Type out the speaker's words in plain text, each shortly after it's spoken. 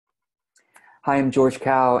Hi, I'm George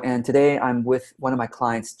Kao, and today I'm with one of my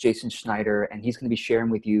clients, Jason Schneider, and he's going to be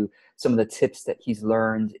sharing with you some of the tips that he's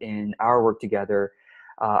learned in our work together.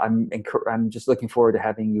 I'm just looking forward to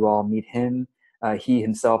having you all meet him. He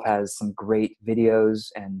himself has some great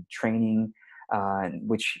videos and training,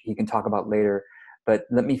 which he can talk about later. But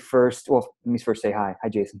let me first say hi. Hi,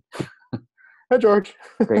 Jason. Hi, George.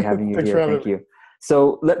 Great having you Thanks for here. having Thank me. you.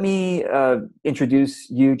 So let me introduce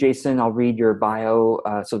you, Jason. I'll read your bio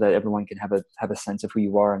so that everyone can have a sense of who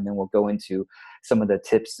you are, and then we'll go into some of the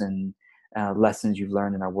tips and lessons you've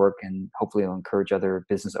learned in our work, and hopefully it'll encourage other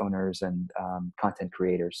business owners and content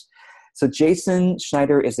creators. So Jason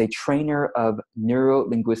Schneider is a trainer of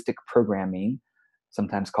neuro-linguistic programming,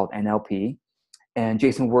 sometimes called NLP, and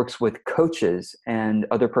Jason works with coaches and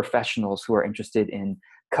other professionals who are interested in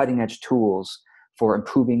cutting edge tools for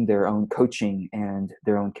improving their own coaching and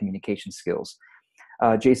their own communication skills.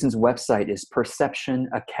 Jason's website is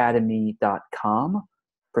perceptionacademy.com,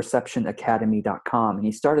 perceptionacademy.com. And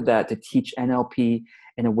he started that to teach NLP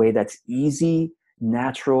in a way that's easy,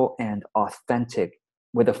 natural, and authentic,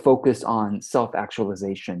 with a focus on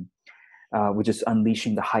self-actualization, which is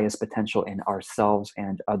unleashing the highest potential in ourselves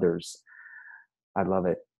and others. I love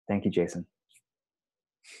it. Thank you, Jason.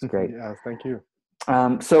 It's great. Yeah, thank you.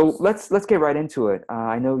 So let's get right into it.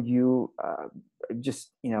 I know you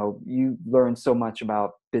you learned so much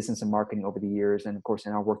about business and marketing over the years, and of course,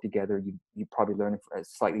 in our work together, you probably learned it from a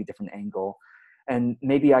slightly different angle. And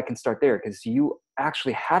maybe I can start there because you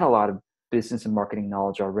actually had a lot of business and marketing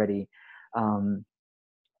knowledge already.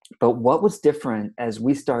 But what was different as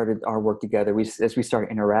we started our work together? As we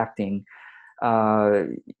started interacting,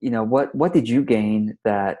 what did you gain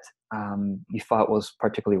that you thought was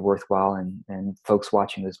particularly worthwhile and folks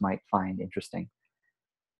watching this might find interesting?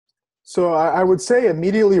 So I would say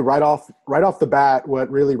immediately right off the bat, what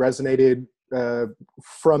really resonated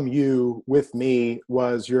from you with me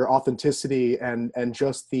was your authenticity and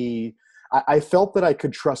just I felt that I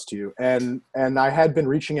could trust you, and I had been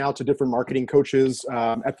reaching out to different marketing coaches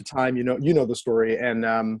at the time. You know the story, and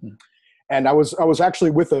I was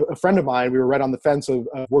actually with a friend of mine. We were right on the fence of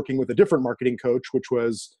working with a different marketing coach, which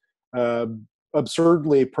was uh,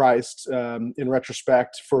 absurdly priced in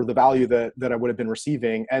retrospect for the value that I would have been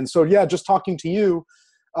receiving. And so, yeah, just talking to you,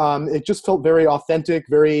 it just felt very authentic,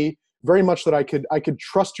 very, very much that I could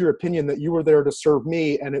trust your opinion, that you were there to serve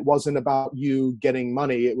me. And it wasn't about you getting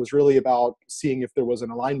money. It was really about seeing if there was an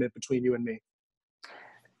alignment between you and me.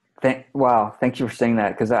 Wow, thank you for saying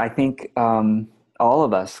that, because I think all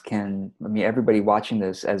of us can. I mean, everybody watching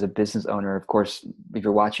this as a business owner, of course, if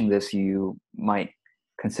you're watching this, you might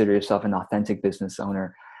consider yourself an authentic business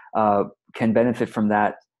owner, can benefit from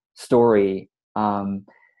that story. When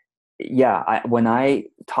I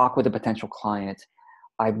talk with a potential client,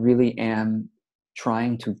 I really am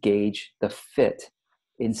trying to gauge the fit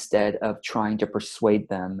instead of trying to persuade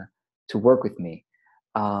them to work with me.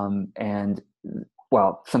 And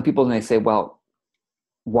well, some people may say, well,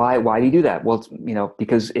 why do you do that? Well,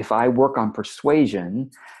 because if I work on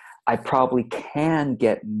persuasion, I probably can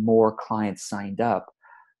get more clients signed up,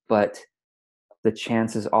 but the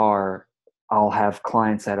chances are I'll have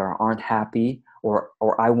clients that aren't happy, or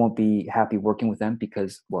I won't be happy working with them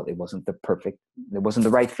because, well, it wasn't the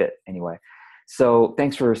right fit anyway. So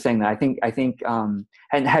thanks for saying that.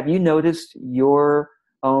 And have you noticed your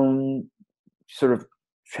own sort of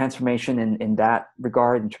transformation in that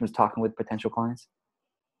regard in terms of talking with potential clients?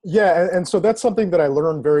 Yeah, and so that's something that I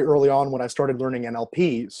learned very early on when I started learning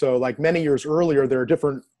NLP. So like many years earlier, there are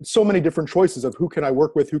so many different choices of who can I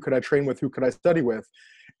work with, who could I train with, who could I study with.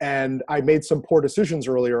 And I made some poor decisions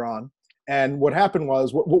earlier on. And what happened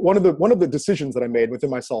was one of the decisions that I made within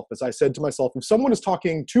myself is I said to myself, if someone is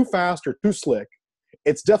talking too fast or too slick,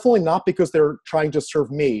 it's definitely not because they're trying to serve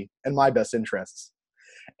me and my best interests.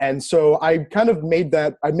 And so I kind of made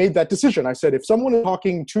that decision. I said, if someone is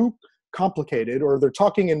talking too complicated, or they're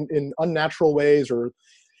talking in unnatural ways, or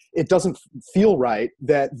it doesn't feel right,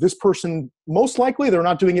 that this person, most likely they're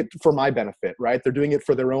not doing it for my benefit, right? They're doing it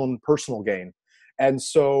for their own personal gain. And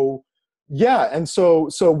so, yeah. And so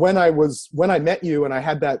when I met you and I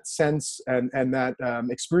had that sense and that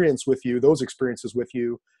experience with you, those experiences with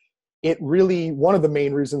you, it really, one of the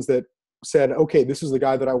main reasons that said, okay, this is the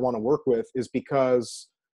guy that I want to work with, is because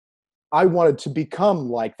I wanted to become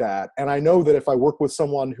like that. And I know that if I work with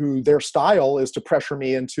someone who their style is to pressure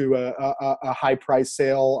me into a high price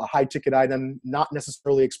sale, a high ticket item, not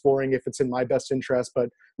necessarily exploring if it's in my best interest, but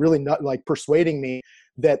really not like persuading me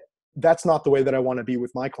that that's not the way that I want to be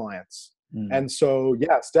with my clients. Mm. And so,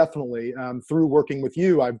 yes, definitely. Through working with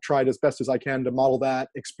you, I've tried as best as I can to model that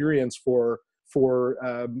experience for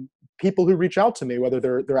people who reach out to me, whether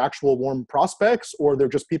they're actual warm prospects or they're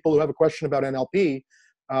just people who have a question about NLP.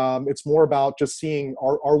 It's more about just seeing,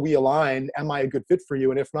 are we aligned? Am I a good fit for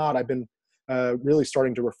you? And if not, I've been really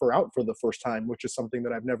starting to refer out for the first time, which is something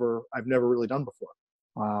that I've never really done before.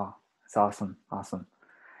 Wow, that's awesome. Awesome.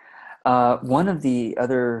 One of the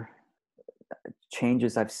other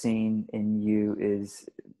changes I've seen in you is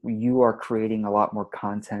you are creating a lot more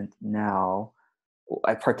content now,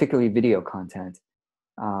 particularly video content,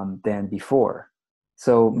 than before.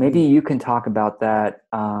 So maybe you can talk about that.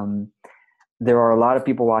 There are a lot of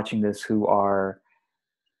people watching this who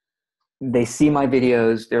they see my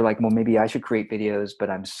videos. They're like, well, maybe I should create videos, but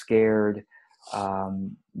I'm scared.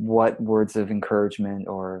 What words of encouragement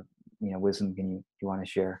or, wisdom you want to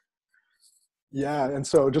share? Yeah. And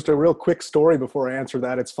so just a real quick story before I answer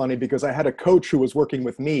that. It's funny because I had a coach who was working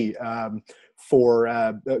with me for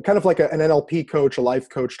kind of like an NLP coach, a life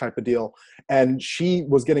coach type of deal. And she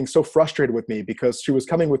was getting so frustrated with me because she was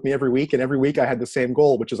coming with me every week. And every week I had the same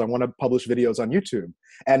goal, which is I want to publish videos on YouTube.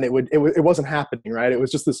 And it wasn't happening, right? It was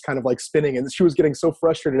just this kind of like spinning. And she was getting so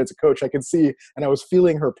frustrated as a coach. I could see, and I was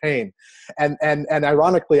feeling her pain. And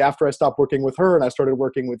ironically, after I stopped working with her and I started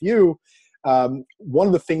working with you, one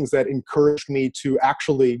of the things that encouraged me to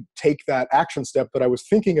actually take that action step that I was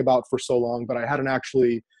thinking about for so long, but I hadn't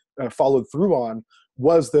actually followed through on,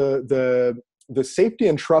 was the safety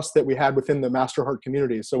and trust that we had within the MasterHeart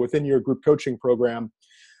community. So within your group coaching program,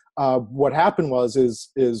 what happened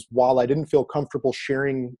is while I didn't feel comfortable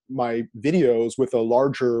sharing my videos with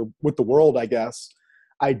the world, I guess,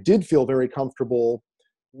 I did feel very comfortable,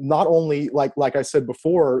 not only like I said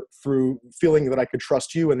before, through feeling that I could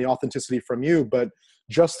trust you and the authenticity from you, but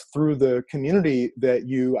just through the community that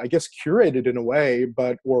you, I guess, curated in a way,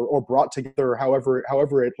 or brought together,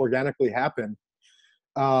 however it organically happened.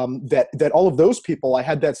 That all of those people, I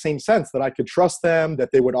had that same sense that I could trust them,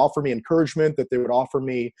 that they would offer me encouragement, that they would offer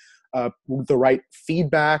me the right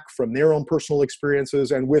feedback from their own personal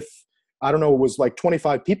experiences. And with, I don't know, it was like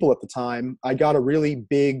 25 people at the time, I got a really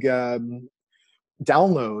big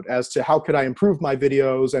download as to how could I improve my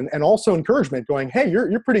videos, and also encouragement going, hey,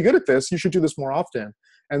 you're pretty good at this. You should do this more often.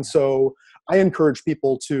 And so I encourage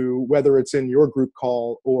people to, whether it's in your group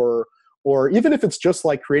call or even if it's just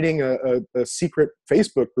like creating a secret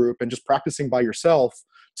Facebook group and just practicing by yourself,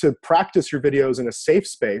 to practice your videos in a safe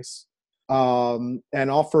space, and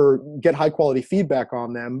get high quality feedback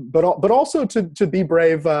on them, but also to be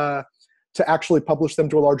brave, to actually publish them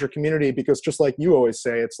to a larger community, because just like you always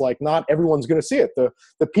say, it's like not everyone's going to see it.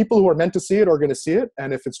 The people who are meant to see it are going to see it.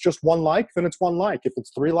 And if it's just one like, then it's one like. If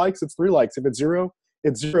it's 3 likes, it's 3 likes. If it's 0,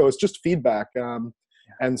 it's 0. It's just feedback.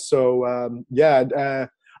 And so,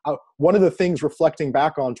 one of the things reflecting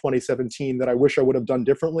back on 2017 that I wish I would have done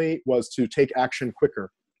differently was to take action quicker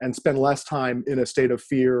and spend less time in a state of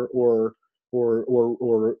fear or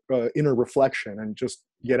inner reflection, and just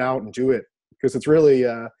get out and do it. Because it's really,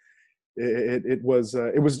 it was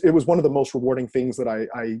one of the most rewarding things that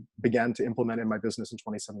I began to implement in my business in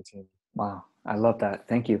 2017. Wow. I love that.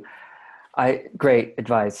 Thank you. Great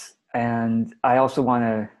advice. And I also want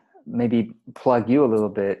to maybe plug you a little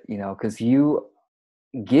bit, because you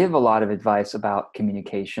give a lot of advice about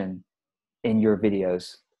communication in your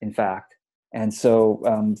videos, in fact. And so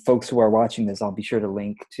folks who are watching this, I'll be sure to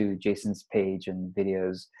link to Jason's page and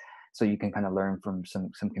videos so you can kind of learn from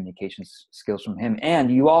some communication skills from him.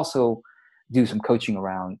 And you also do some coaching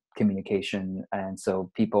around communication. And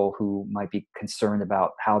so people who might be concerned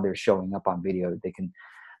about how they're showing up on video, they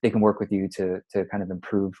can work with you to kind of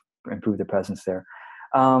improve the presence there.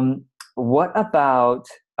 What about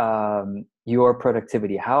your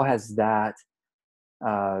productivity? How has that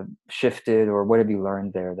shifted, or what have you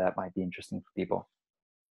learned there that might be interesting for people?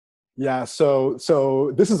 Yeah, so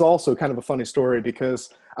this is also kind of a funny story, because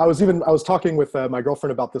I was talking with my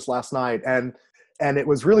girlfriend about this last night, and it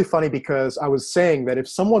was really funny because I was saying that if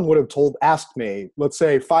someone would have asked me, let's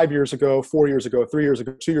say 5 years ago, 4 years ago, 3 years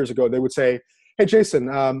ago, 2 years ago, they would say, hey, Jason,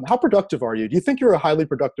 how productive are you? Do you think you're a highly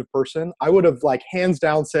productive person? I would have hands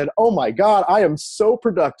down said, oh my God, I am so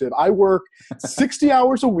productive. I work 60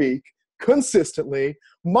 hours a week consistently,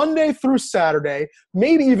 Monday through Saturday,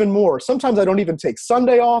 maybe even more. Sometimes I don't even take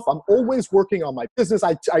Sunday off. I'm always working on my business.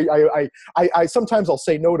 I sometimes I'll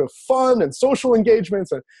say no to fun and social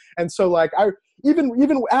engagements. And so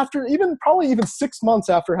probably even 6 months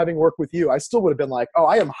after having worked with you, I still would have been like, oh,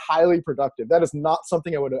 I am highly productive. That is not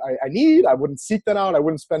something I need. I wouldn't seek that out. I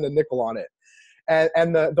wouldn't spend a nickel on it.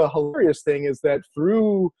 And the hilarious thing is that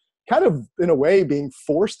through kind of, in a way, being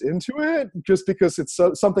forced into it, just because it's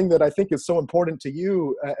something that I think is so important to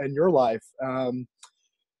you and your life,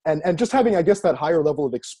 and just having, I guess, that higher level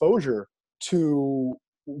of exposure to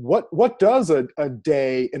what does a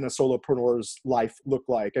day in a solopreneur's life look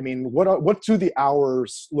like? I mean, what do the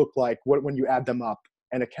hours look like when you add them up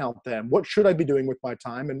and account them? What should I be doing with my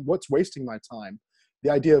time, and what's wasting my time?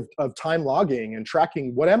 The idea of time logging and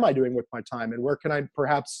tracking, what am I doing with my time, and where can I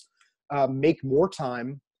perhaps make more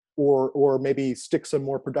time, or maybe stick some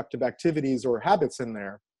more productive activities or habits in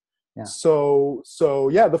there. Yeah. So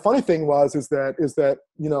yeah, the funny thing is that,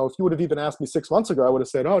 you know, if you would have even asked me 6 months ago, I would have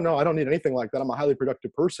said, oh no, I don't need anything like that. I'm a highly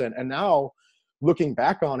productive person. And now looking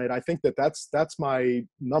back on it, I think that's my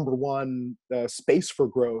number one space for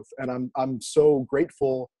growth. And I'm so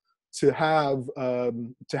grateful to have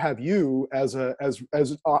you as a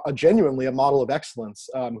genuinely a model of excellence,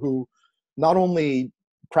 who not only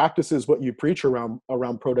practices what you preach around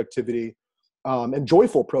productivity, and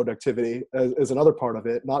joyful productivity is another part of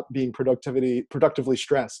it, not being productively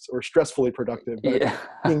stressed or stressfully productive, but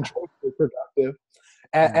being joyfully productive,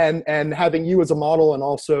 and having you as a model, and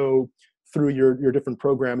also through your different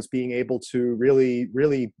programs being able to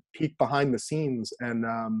really peek behind the scenes and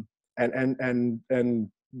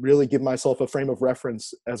really give myself a frame of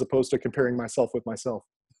reference as opposed to comparing myself with myself.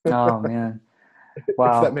 Oh man. If that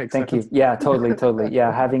Wow. makes Thank sense. you. Yeah, totally.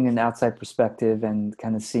 Yeah. Having an outside perspective and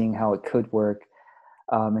kind of seeing how it could work,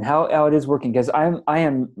 and how it is working. Because I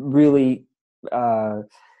am really, I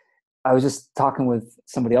was just talking with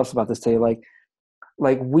somebody else about this today.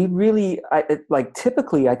 Like we really,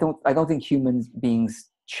 typically, I don't think human beings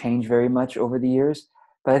change very much over the years.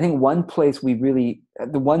 But I think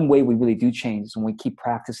the one way we really do change is when we keep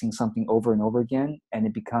practicing something over and over again, and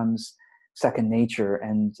it becomes second nature.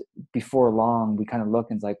 And before long, we kind of look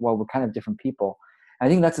and it's like, well, we're kind of different people. And I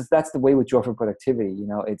think that's the way with joyful productivity. You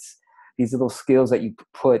know, it's these little skills that you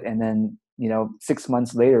put, and then, you know, 6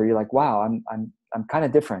 months later, you're like, wow, I'm kind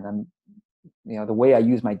of different. You know, the way I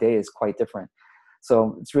use my day is quite different.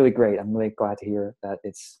 So it's really great. I'm really glad to hear that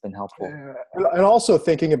it's been helpful. And also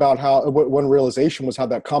thinking about how one realization was how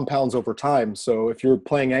that compounds over time. So if you're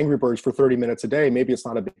playing Angry Birds for 30 minutes a day, maybe it's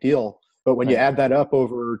not a big deal. But when you add that up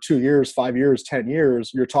over 2 years, 5 years, 10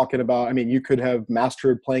 years, you're talking about, I mean, you could have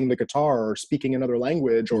mastered playing the guitar or speaking another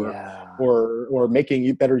language, or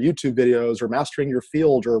making better YouTube videos, or mastering your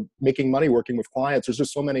field, or making money working with clients. There's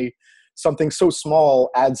just something so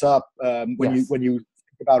small adds up when you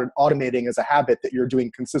think about it automating as a habit that you're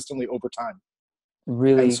doing consistently over time.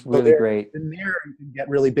 Really, so really great. In there, you can get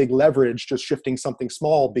really big leverage just shifting something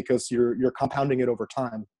small because you're compounding it over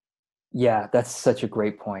time. Yeah, that's such a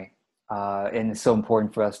great point. And it's so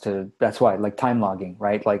important for us that's why, like, time logging,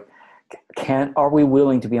 right? Like, are we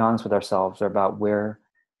willing to be honest with ourselves about where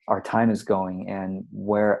our time is going and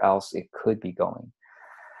where else it could be going?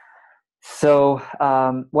 So,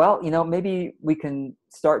 well, you know, maybe we can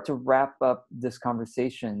start to wrap up this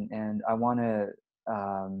conversation, and I want to,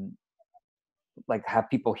 have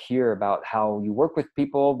people hear about how you work with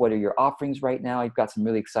people. What are your offerings right now? You've got some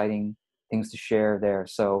really exciting things to share there.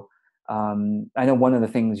 So, I know one of the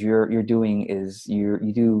things you're doing is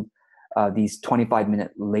you do these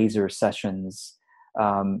 25-minute laser sessions.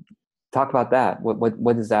 Talk about that.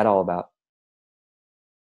 What is that all about?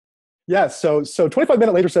 Yeah, so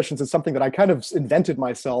 25-minute laser sessions is something that I kind of invented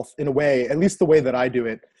myself in a way, at least the way that I do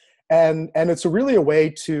it, and it's really a way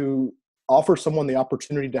to offer someone the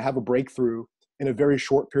opportunity to have a breakthrough in a very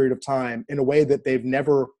short period of time in a way that they've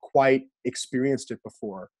never quite experienced it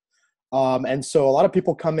before. And so a lot of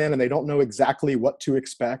people come in and they don't know exactly what to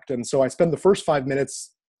expect. And so I spend the first 5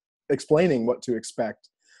 minutes explaining what to expect.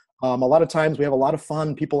 A lot of times we have a lot of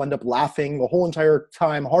fun. People end up laughing the whole entire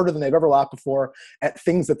time, harder than they've ever laughed before, at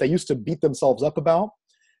things that they used to beat themselves up about.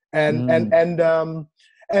 And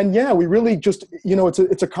yeah, we really just, you know,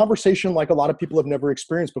 it's a conversation like a lot of people have never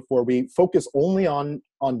experienced before. We focus only on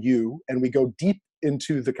you, and we go deep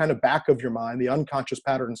into the kind of back of your mind, the unconscious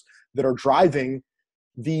patterns that are driving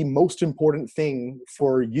the most important thing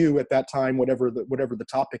for you at that time, whatever the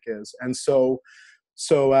topic is. And so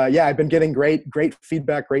yeah, I've been getting great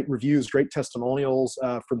feedback, great reviews, great testimonials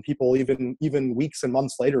from people even weeks and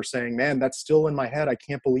months later saying, man, that's still in my head. I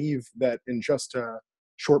can't believe that in just a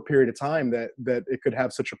short period of time that it could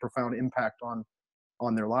have such a profound impact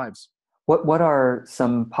on their lives. What are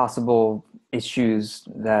some possible issues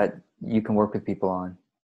that you can work with people on?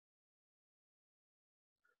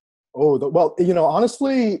 Well, you know,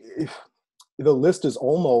 honestly, the list is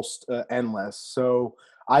almost endless. So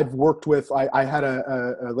I've worked with, I had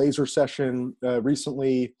a laser session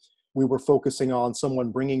recently. We were focusing on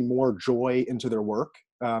someone bringing more joy into their work,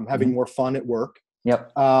 having more fun at work.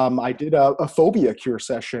 Yep. I did a phobia cure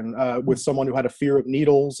session with someone who had a fear of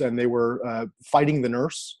needles, and they were fighting the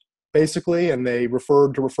nurse basically, and they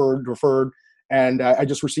referred, And I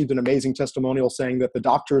just received an amazing testimonial saying that the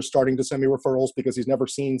doctor is starting to send me referrals because he's never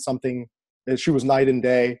seen something. She was night and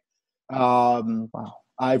day. Wow.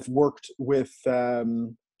 I've worked with,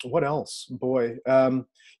 what else? Boy,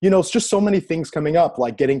 it's just so many things coming up,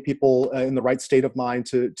 like getting people in the right state of mind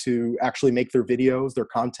to actually make their videos, their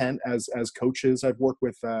content as coaches I've worked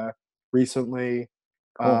with recently.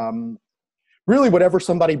 Cool. Really whatever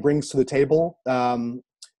somebody brings to the table,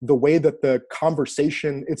 the way that the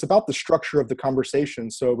conversation, it's about the structure of the conversation.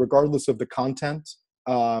 So regardless of the content,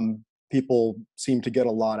 people seem to get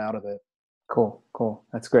a lot out of it. Cool.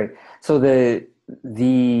 That's great. So the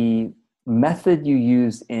method you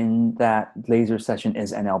used in that laser session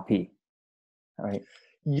is NLP, right?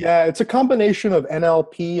 Yeah, it's a combination of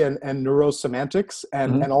NLP and neurosemantics,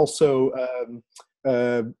 and also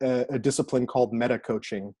a discipline called meta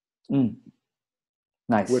coaching,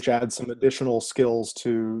 Nice. which adds some additional skills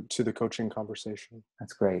to the coaching conversation.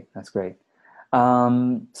 That's great.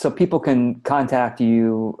 So people can contact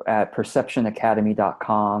you at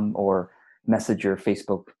perceptionacademy.com or message your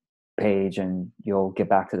Facebook page, and you'll get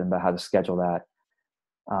back to them about how to schedule that.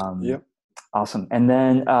 Yep. Awesome. And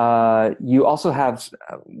then you also have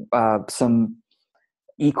some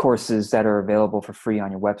e-courses that are available for free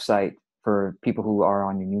on your website for people who are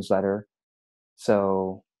on your newsletter.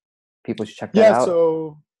 So people should check that out.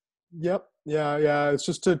 So, yep. Yeah. It's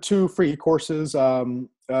just 2 free courses.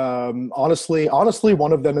 Honestly,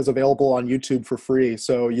 one of them is available on YouTube for free.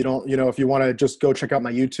 So you don't, if you want to just go check out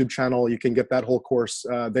my YouTube channel, you can get that whole course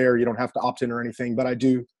there. You don't have to opt in or anything, but I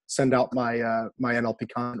do send out my NLP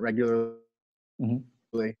content regularly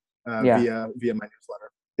via my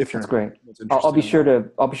newsletter. If That's great. I'll I'll be sure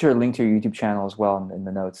to link to your YouTube channel as well in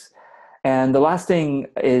the notes. And the last thing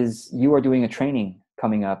is you are doing a training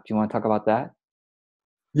coming up. Do you want to talk about that?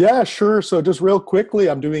 Yeah, sure. So just real quickly,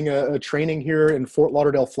 I'm doing a training here in Fort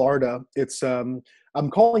Lauderdale, Florida. It's I'm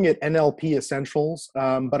calling it NLP Essentials,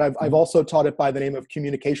 but I've also taught it by the name of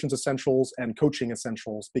Communications Essentials and Coaching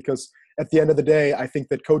Essentials, because at the end of the day, I think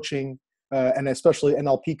that coaching and especially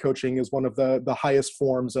NLP coaching is one of the highest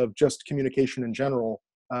forms of just communication in general,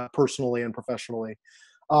 personally and professionally.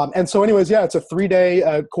 And so anyways, yeah, it's a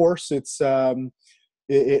 3-day course.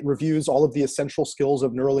 It reviews all of the essential skills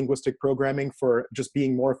of neurolinguistic programming for just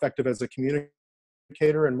being more effective as a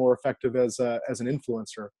communicator and more effective as an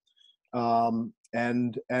influencer. So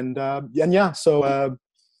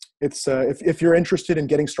it's if you're interested in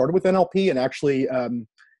getting started with NLP and actually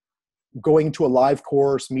going to a live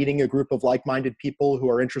course, meeting a group of like-minded people who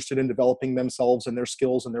are interested in developing themselves and their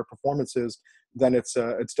skills and their performances, then it's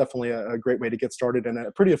definitely a great way to get started, and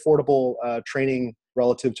a pretty affordable training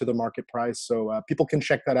relative to the market price. So people can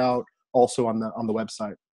check that out also on the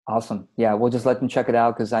website. Awesome. Yeah, we'll just let them check it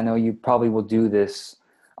out, because I know you probably will do this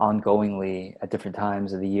ongoingly at different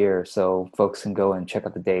times of the year, so folks can go and check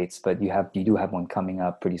out the dates. But you do have one coming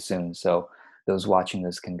up pretty soon, so those watching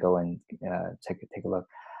this can go and take a look.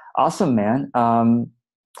 Awesome, man.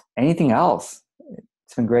 Anything else?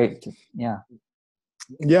 It's been great. Yeah.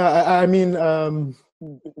 I mean,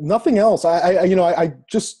 nothing else. I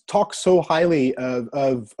just talk so highly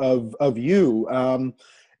of you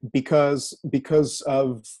because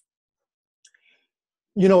of,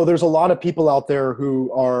 there's a lot of people out there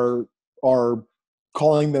who are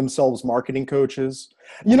calling themselves marketing coaches.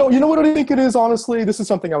 You know what I think it is, honestly? This is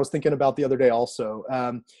something I was thinking about the other day also,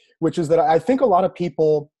 which is that I think a lot of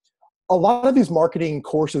these marketing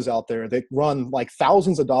courses out there that run like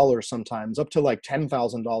thousands of dollars, sometimes up to like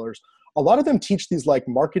 $10,000. A lot of them teach these like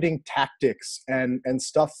marketing tactics and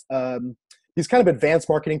stuff, these kind of advanced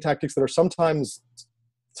marketing tactics that are sometimes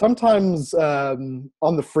on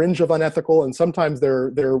the fringe of unethical, and sometimes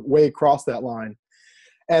they're way across that line.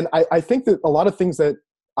 And I think that a lot of things that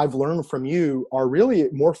I've learned from you are really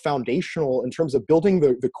more foundational in terms of building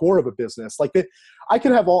the core of a business. Like I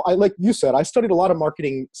could have like you said, I studied a lot of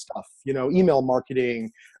marketing stuff, email marketing,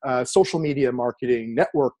 social media marketing,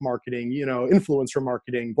 network marketing, influencer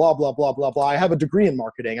marketing, blah, blah, blah, blah, blah. I have a degree in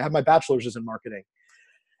marketing. I have my bachelor's is in marketing.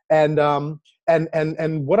 And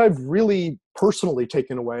what I've really personally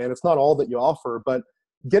taken away, and it's not all that you offer, but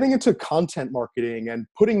getting into content marketing and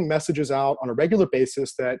putting messages out on a regular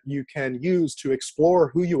basis that you can use to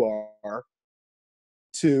explore who you are,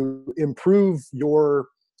 to improve your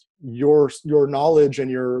knowledge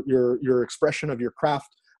and your expression of your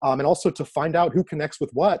craft, and also to find out who connects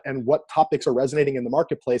with what and what topics are resonating in the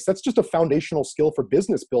marketplace. That's just a foundational skill for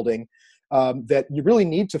business building, that you really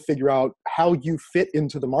need to figure out how you fit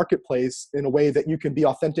into the marketplace in a way that you can be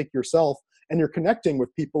authentic yourself and you're connecting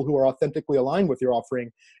with people who are authentically aligned with your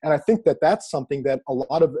offering. And I think that that's something that a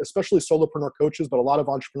lot of, especially solopreneur coaches, but a lot of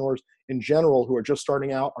entrepreneurs in general who are just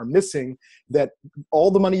starting out are missing, that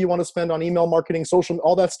all the money you want to spend on email marketing, social,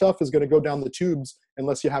 all that stuff is going to go down the tubes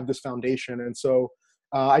unless you have this foundation. And so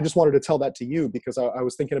I just wanted to tell that to you because I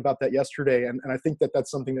was thinking about that yesterday. And I think that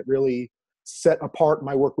that's something that really set apart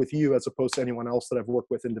my work with you as opposed to anyone else that I've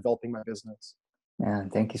worked with in developing my business. Man,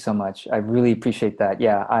 thank you so much. I really appreciate that.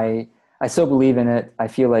 Yeah, I so believe in it. I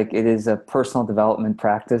feel like it is a personal development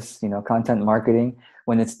practice, content marketing.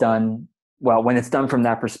 When it's done, well, when it's done from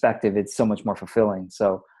that perspective, it's so much more fulfilling.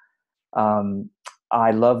 So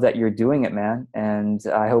I love that you're doing it, man. And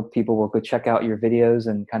I hope people will go check out your videos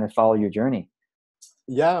and kind of follow your journey.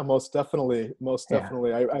 Yeah, most definitely. Most Yeah.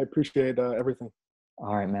 definitely. I appreciate everything.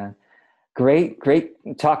 All right, man. Great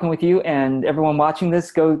talking with you. And everyone watching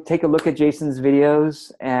this, go take a look at Jason's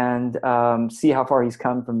videos and see how far he's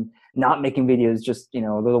come from not making videos just a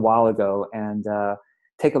little while ago. And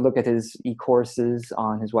take a look at his e-courses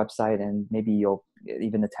on his website, and maybe you'll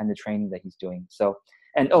even attend the training that he's doing. So,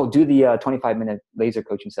 and do the 25-minute laser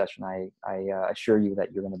coaching session. I assure you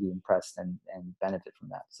that you're going to be impressed and benefit from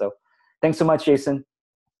that. So, thanks so much, Jason.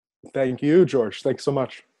 Thank you, George. Thanks so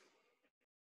much.